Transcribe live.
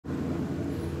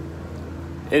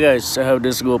Hey guys, I have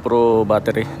this GoPro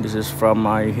battery. This is from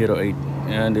my Hero 8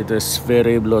 and it is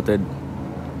very bloated.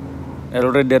 I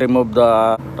already removed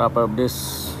the wrapper of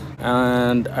this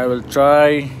and I will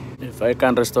try if I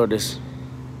can restore this.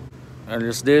 I'll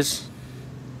use this,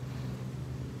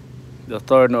 the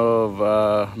thorn of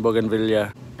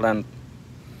bougainvillea plant.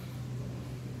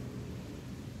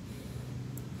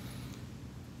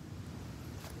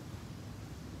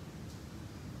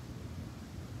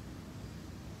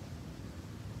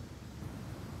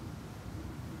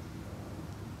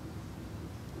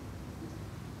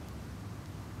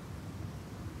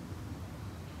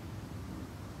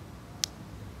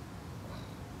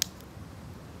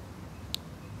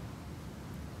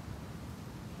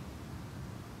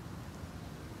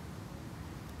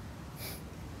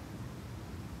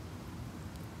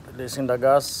 Releasing the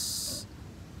gas.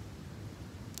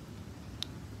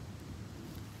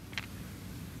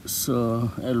 So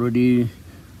I already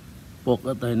poke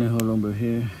a tiny hole over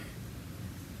here.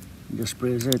 Just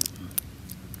press it.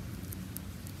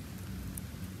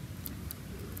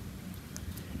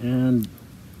 And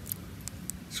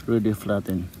it's really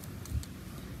flattened.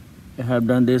 I have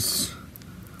done this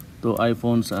to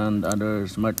iPhones and other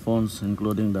smartphones,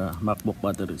 including the MacBook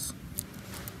batteries.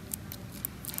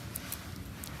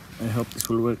 I hope this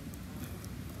will work,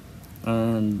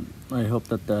 and I hope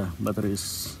that the battery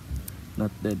is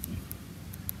not dead.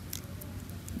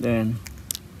 Then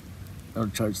I'll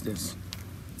charge this.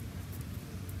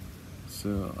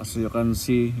 So as you can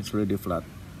see, it's already flat,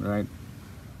 right?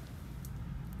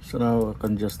 So now I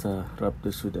can just wrap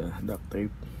this with a duct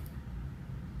tape.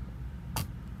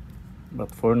 But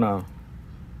for now,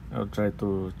 I'll try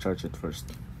to charge it first.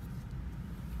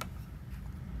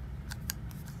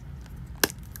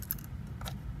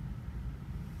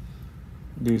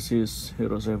 This is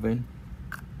Hero 7.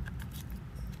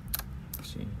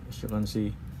 See, as you can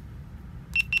see,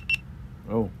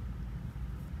 oh,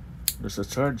 there's a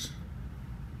charge.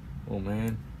 Oh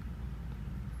man,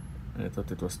 I thought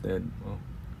it was dead. Oh,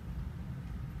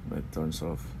 but it turns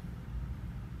off.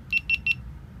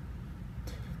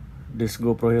 This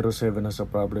GoPro Hero 7 has a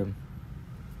problem.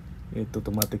 It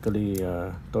automatically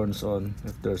turns on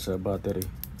if there's a battery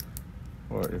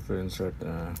or if you insert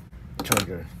a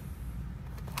charger.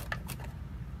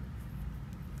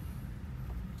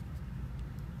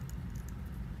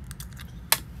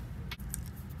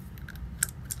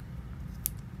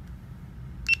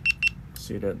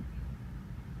 See that?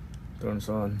 Turns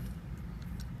on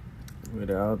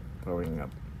without powering up.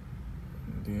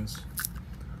 This.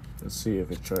 Let's see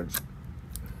if it charged.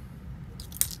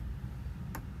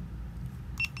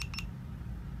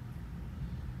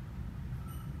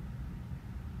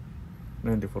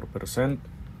 %.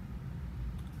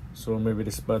 So maybe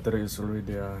this battery is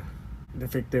already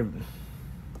defective.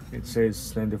 It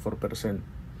says 94%,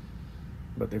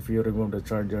 but if you remove the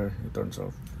charger, it turns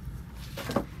off.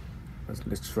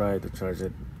 Let's try to charge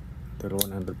it to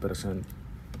 100%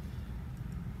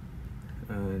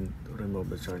 and remove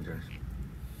the charger.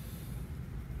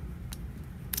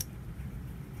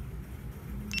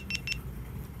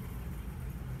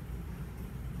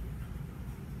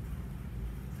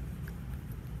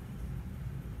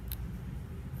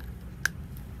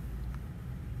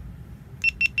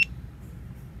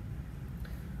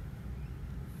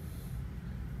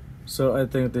 So I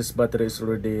think this battery is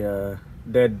already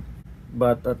dead,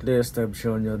 but at least I've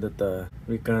shown you that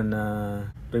we can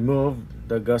remove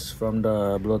the gas from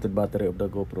the bloated battery of the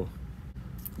GoPro.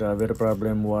 The very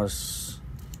problem was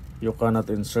you cannot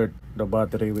insert the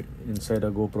battery inside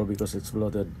the GoPro because it's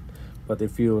bloated. But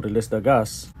if you release the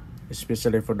gas,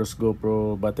 especially for those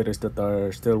GoPro batteries that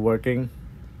are still working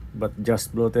but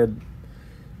just bloated,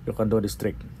 you can do this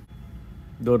trick.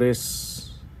 Do this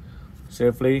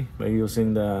safely by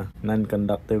using the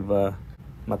non-conductive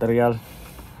material.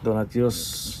 Do not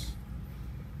use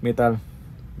metal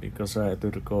because it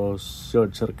will cause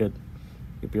short circuit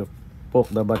if you poke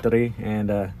the battery, and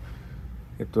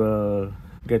it will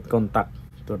get contact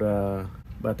to the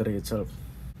battery itself.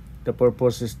 The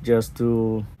purpose is just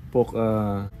to poke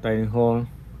a tiny hole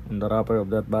on the wrapper of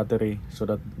that battery so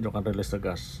that you can release the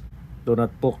gas. Do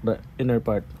not poke the inner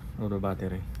part of the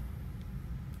battery.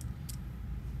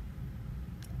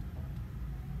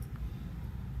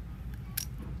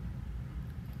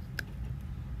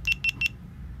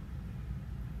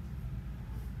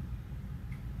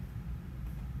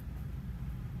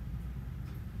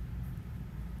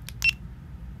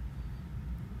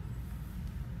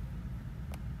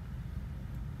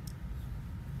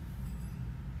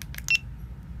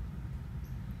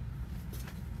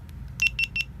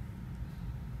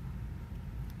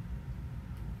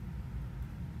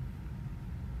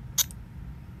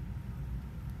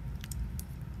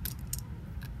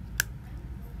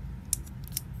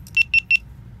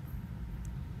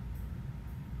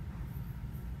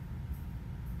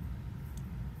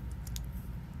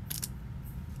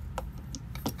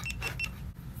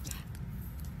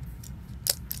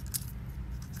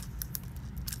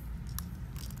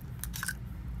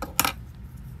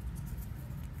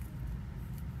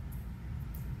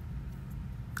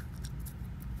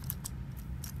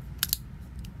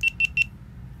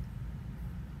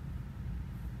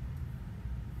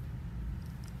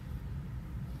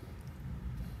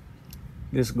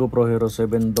 This GoPro Hero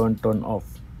 7 don't turn off.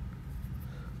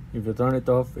 If you turn it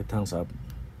off, it hangs up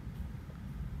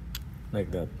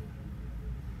like that.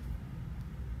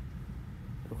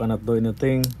 You cannot do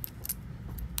anything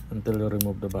until you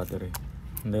remove the battery,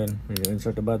 and then when you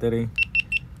insert the battery,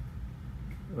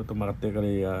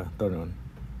 automatically turn on.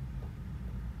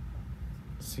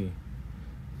 See,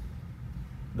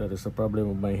 that is the problem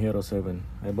with my Hero 7.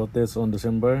 I bought this on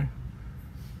December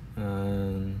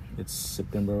and it's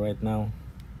September right now.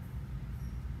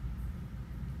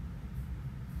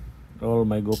 All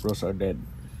my GoPros are dead,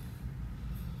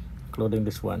 including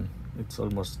this one. It's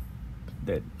almost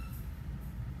dead.